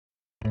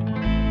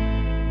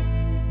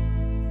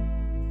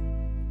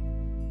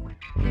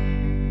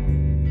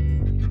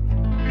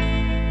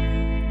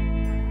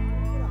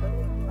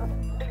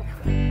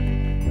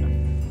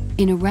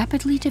In a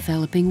rapidly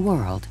developing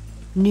world,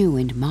 new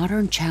and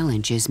modern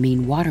challenges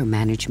mean water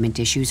management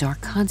issues are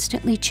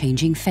constantly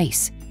changing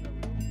face.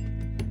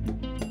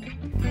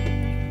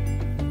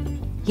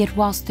 Yet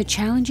whilst the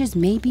challenges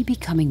may be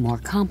becoming more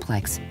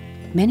complex,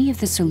 many of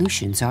the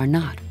solutions are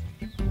not.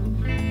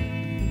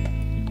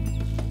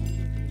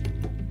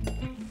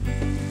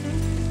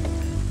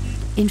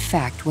 In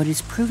fact, what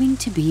is proving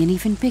to be an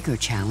even bigger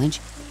challenge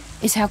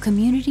is how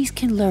communities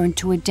can learn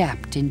to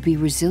adapt and be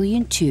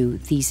resilient to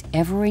these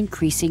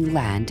ever-increasing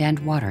land and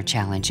water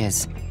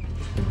challenges.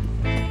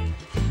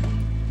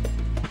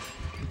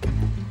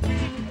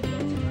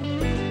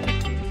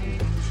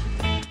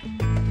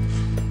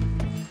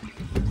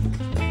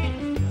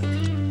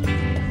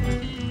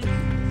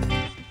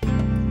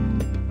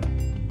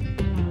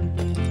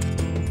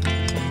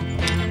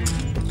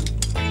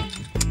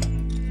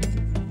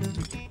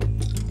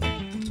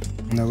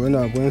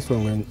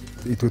 When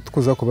it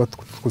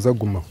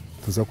Kuzaguma,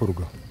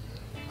 Tuzakurga,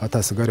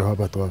 Atasigari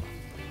Habatwa.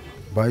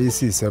 By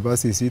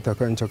Sabasi,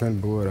 Taka and Chakan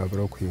Bora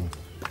broke him.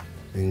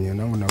 In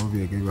Yanam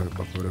Navi gave a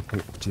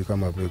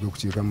Chikama,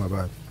 Chikama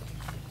Bad.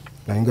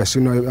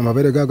 Nangashino, I'm a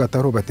very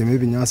gagataro, but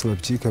maybe Nasa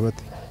of Chikabat.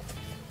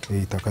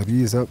 A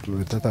Takariza,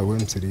 Tata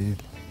Wemsiri.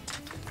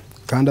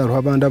 Kanda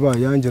Rabandaba,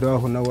 Yanjira,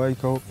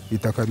 Hunawaiko,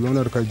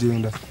 Itakariona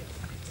Kajinda.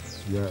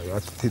 Yeah,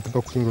 at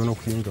Titapoking no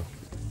Kingo.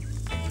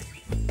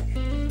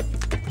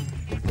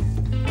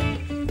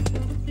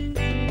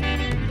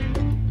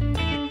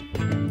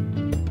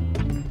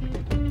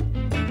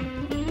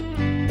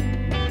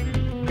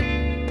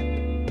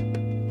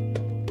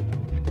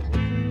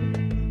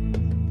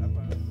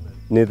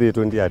 Neither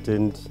 20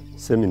 attend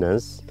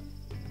seminars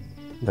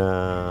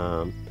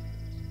na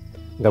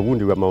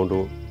ngagundi wa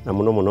maundu na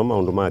muno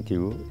maundu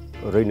makiu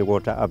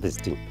rainwater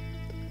harvesting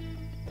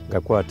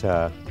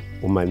ngakwata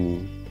umami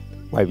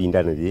wa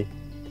bindana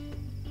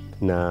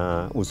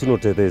na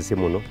usinotethese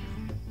muno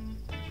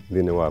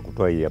thine wa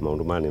kutwaia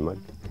maundu mane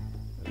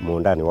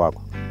mondani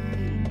wako.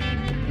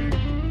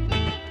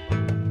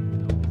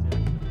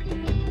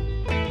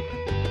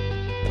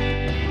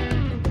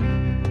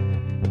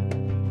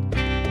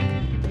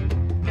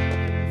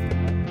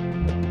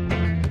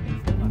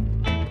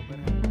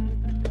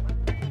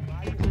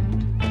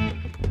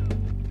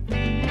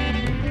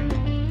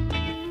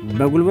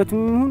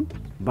 በጉልበቱም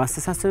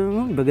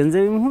ባስተሳሰብም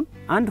በገንዘብም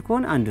አንድ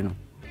ከሆነ አንድ ነው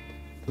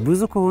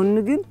ብዙ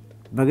ከሆነ ግን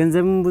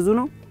በገንዘብም ብዙ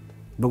ነው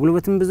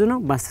በጉልበቱም ብዙ ነው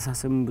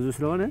ባስተሳሰብም ብዙ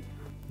ስለሆነ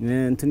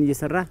እንትን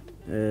እየሰራ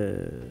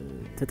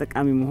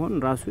ተጠቃሚ መሆን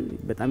ራሱ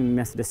በጣም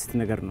የሚያስደስት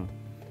ነገር ነው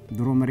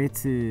ድሮ መሬት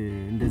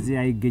እንደዚህ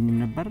አይገኝም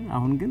ነበር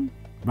አሁን ግን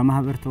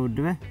በማህበር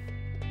ተወደበ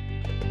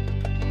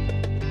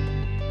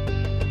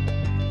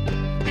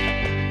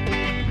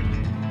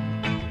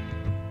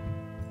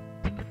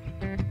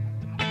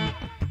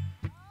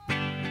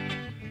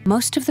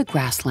Most of the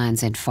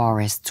grasslands and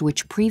forests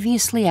which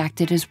previously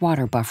acted as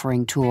water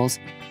buffering tools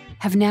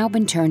have now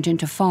been turned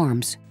into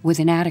farms with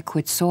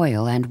inadequate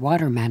soil and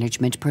water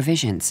management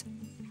provisions.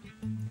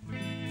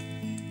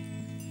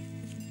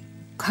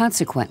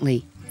 Consequently,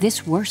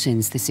 this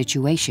worsens the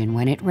situation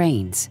when it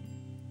rains.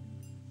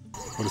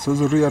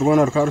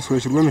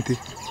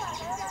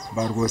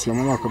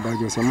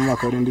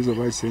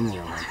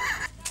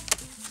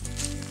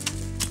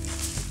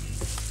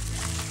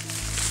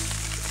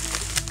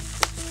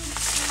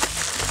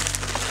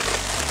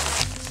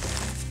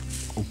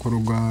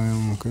 Kuruga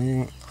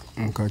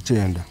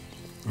mukachenda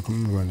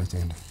akumubana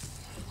cyenda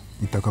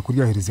itaka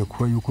kuryahirize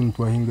kuba yuko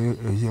ntwahinga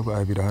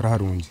abira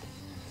hararungi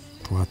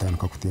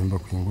tuhatanka kutemba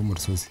kwingo mu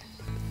rusozi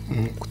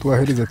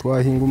kutwahirize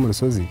twahinga mu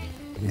rusozi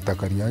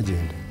itaka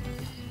ryagenda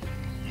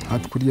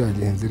hat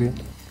kuryagenzire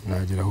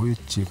nagira ho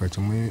icika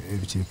kimwe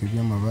ibicike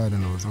by'amabara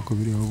noza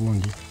kubiri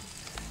ubundi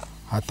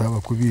hataba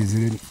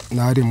kubizire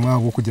nari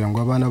mwabo kugira ngo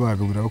abana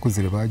bagabura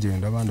bakuzire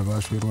bagenda abandi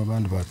bashwerwa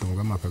abandi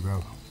batunga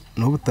amakagabo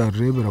no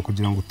butarebera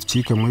kugira ngo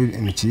tucike muri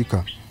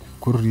enicika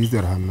kuri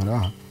rize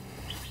rahamera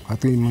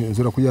hati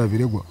inzura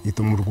kuyabiregwa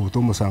itumurwa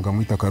utomusanga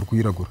mu itaka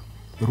rwiragura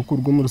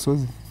rukurwa mu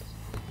rusozi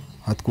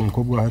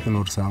hatkunkobwa hati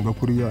no rusanga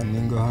kuri ya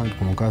ninga handi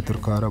kumukatero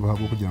karaba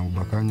kugira ngo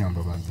bakanyamba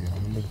banzira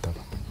mu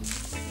bitaka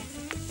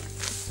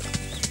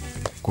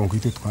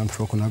konkite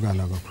twandifo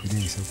kunaganaga kuri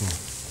iseko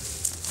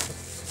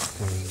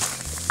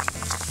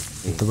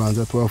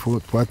tubanza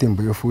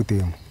twatembuye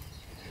futemo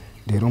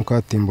rero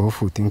nkatembaho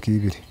futi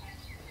nkibiri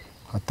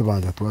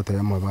hatabanza twataye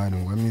amabare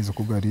ngo amize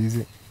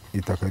kugarize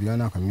itakariya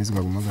nakamize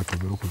gaguma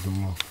gatebero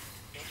kuzumo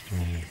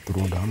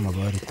turunda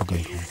amabare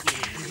tugaye.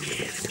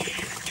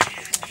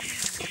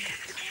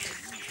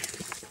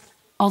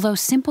 Although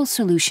simple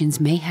solutions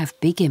may have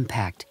big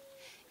impact,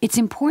 it's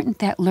important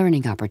that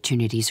learning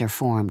opportunities are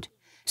formed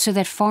so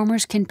that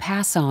farmers can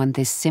pass on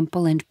this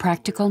simple and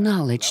practical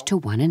knowledge to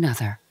one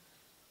another.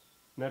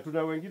 Na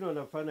tuna wengine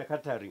wanafanya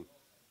catering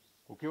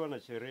ukiwa na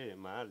sherehe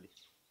mahali.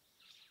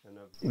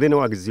 Thene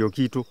wagizio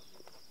kitu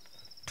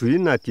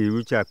tuina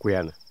kiu cha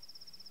kuyana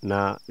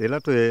na ila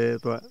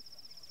tuetwa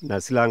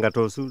na silanga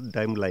tosu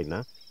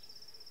timeline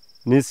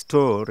ni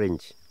store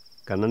range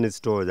kana ni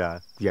store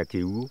ya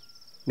kiu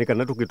ni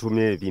kana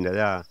tukitumia vinda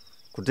ya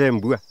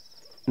kutembua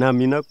na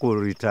mina ku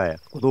retire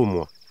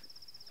kuthumwa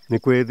ni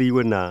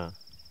kwethiwe na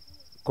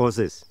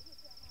courses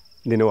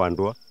nene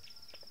wandwa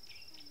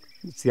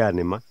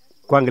sianema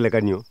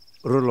kwangelekanio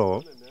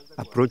rural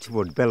approach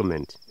for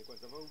development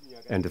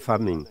and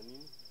farming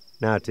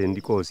na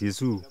atendi course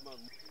isu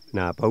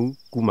na pau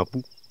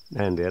kumapu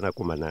na endea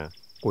kumana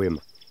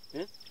kwema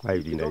kwa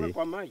ivinda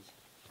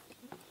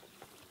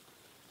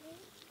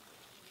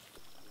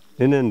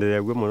hii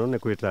nene gwe mono ne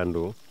kwita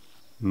andu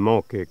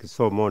moke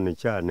kisomo ni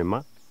cha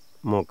nema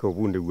moke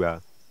obundi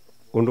gwa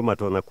undu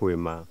matona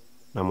kwema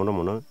na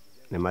mono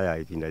nema ya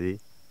ivinda hii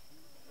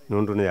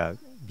nundu ne ya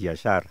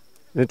biashara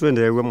ne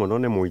twende gwe mono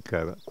ne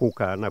muika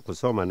kuka na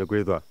kusoma ne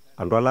kwithwa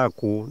andu ala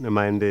ku ne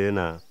maende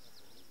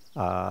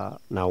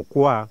na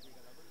ukwa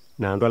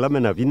na andu ala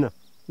mena vina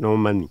no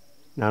mani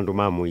na andu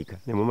mamuika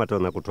ne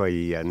matona kutwa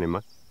ya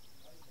nema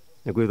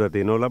ne kwithwa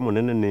thina ula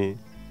munene ni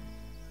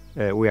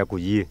uya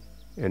kuyie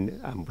and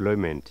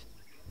employment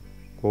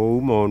ko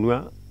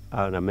umonwa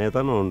na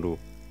meta nondu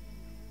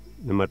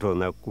ne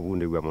matona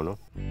kubundigwa mono.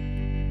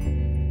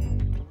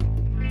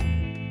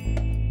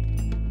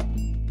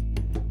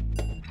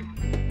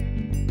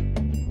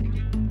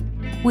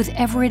 With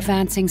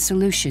ever-advancing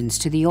solutions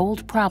to the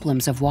old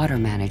problems of water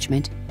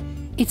management,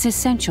 it's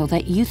essential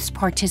that youths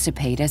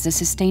participate as a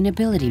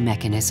sustainability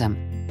mechanism.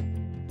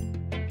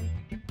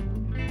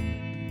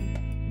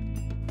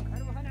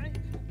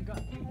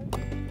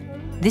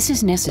 This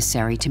is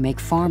necessary to make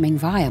farming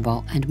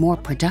viable and more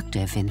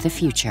productive in the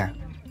future.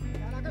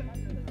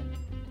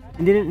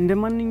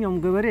 እንደማንኛውም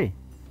ገበሬ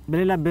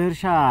በሌላ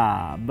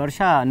በእርሻ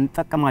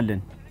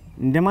እንጠቀማለን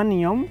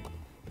እንደማንኛውም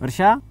እርሻ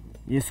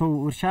የሰው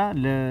እርሻ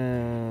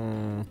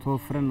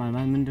ለተወፍረን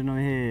ማለት ምንድነው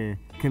ይሄ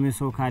ከመሶ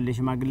ካለ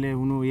ሽማግሌ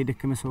ሆኖ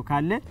የደከመ ሰው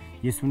ካለ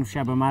የሱን እርሻ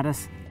በማረስ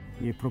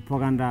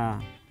የፕሮፓጋንዳ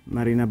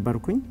መሪ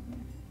ነበርኩኝ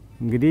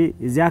እንግዲህ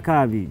እዚያ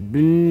አካባቢ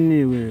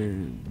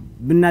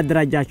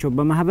ብናደራጃቸው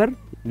በማህበር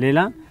ሌላ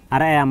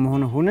አራያ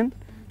መሆን ሆነን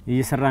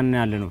እየሰራን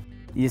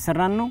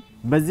ነው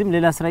በዚህም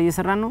ሌላ ስራ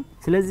እየሰራን ነው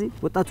ስለዚህ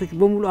ወጣቶች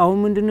በሙሉ አሁን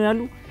ምንድነው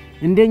ያሉ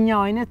እንደኛው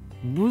አይነት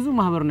ብዙ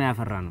ማህበር ነው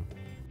ያፈራነው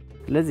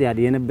ስለዚህ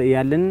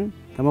ያለን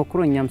ተሞክሮ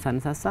እኛም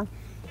ሳንሳሳ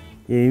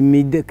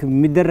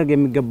የሚደረግ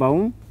የሚገባው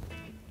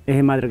ይሄ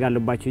ማድረግ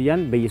አለባቸው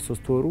ያን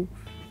በየ3 ወሩ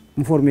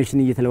ኢንፎርሜሽን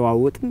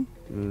እየተለዋወጥን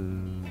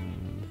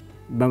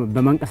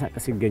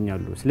በመንቀሳቀስ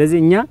ይገኛሉ ስለዚህ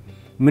እኛ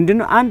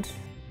ምንድነው 1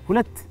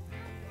 2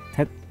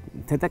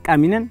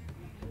 ተጠቃሚ ነን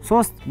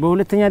 3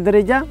 በሁለተኛ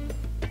ደረጃ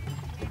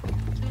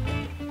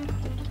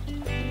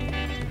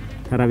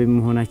ተራቢ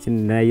መሆናችን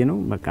ላይ ነው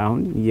በቃ አሁን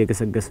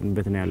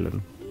እየገሰገስንበት ነው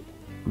ያለነው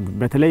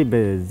በተለይ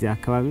በዚህ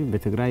አካባቢ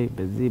በትግራይ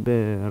በዚህ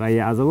በራያ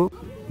አዘቦ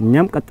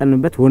እኛም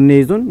ቀጠልንበት ወኔ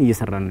ይዞን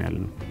እየሰራን ነው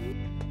ያለነው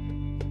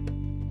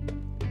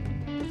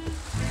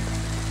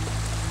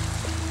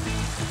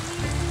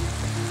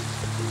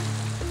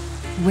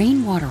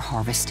Rainwater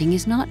harvesting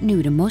is not new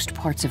to most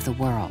parts of the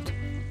world.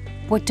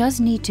 What does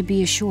need to be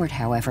assured,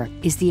 however,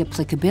 is the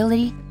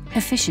applicability,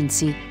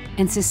 efficiency,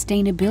 and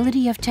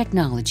sustainability of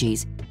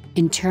technologies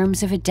in terms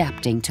of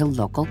adapting to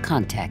local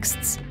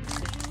contexts.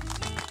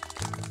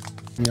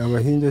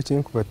 Abahinja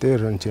cyane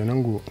kubatera ncena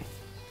ngo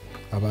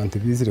abantu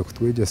bizire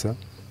kutwegesa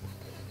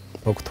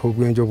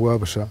bakutobwenjo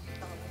bwabusha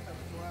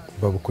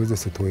babukoze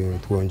se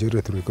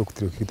twongere turiko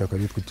kutirikita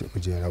kari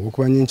kugenda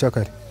kuko nyinshi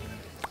akari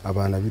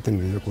abana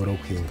bitemeye kora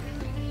kuhinga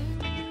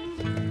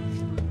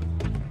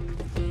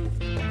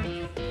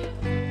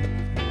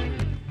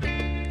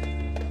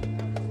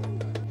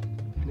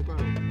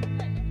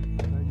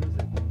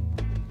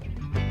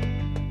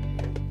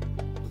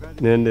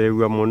nende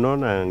gwa mono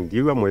na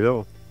ngiwa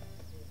moyo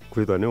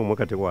kwithwa ni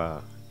umukati wa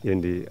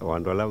yendi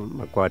wandola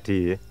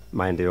makwati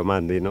maendeleo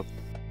mandino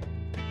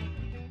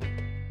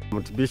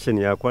motivation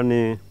yakwa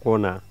ni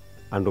kuona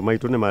andu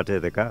maitu ni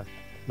matetheka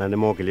na ni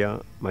mokilia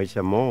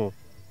maisha mo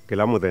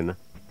kila muthenya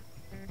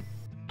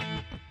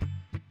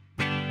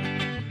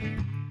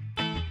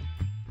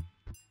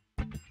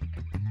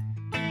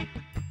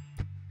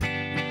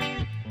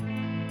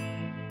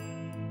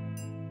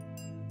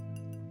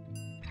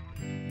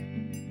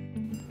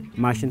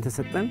ማሽን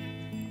ተሰጠን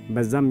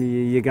በዛም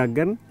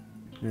እየጋገርን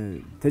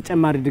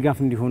ተጨማሪ ድጋፍ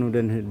እንዲሆኑ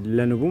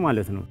ለንቡ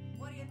ማለት ነው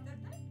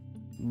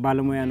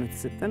ባለሙያ ነው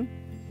ተሰጠን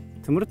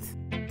ትምርት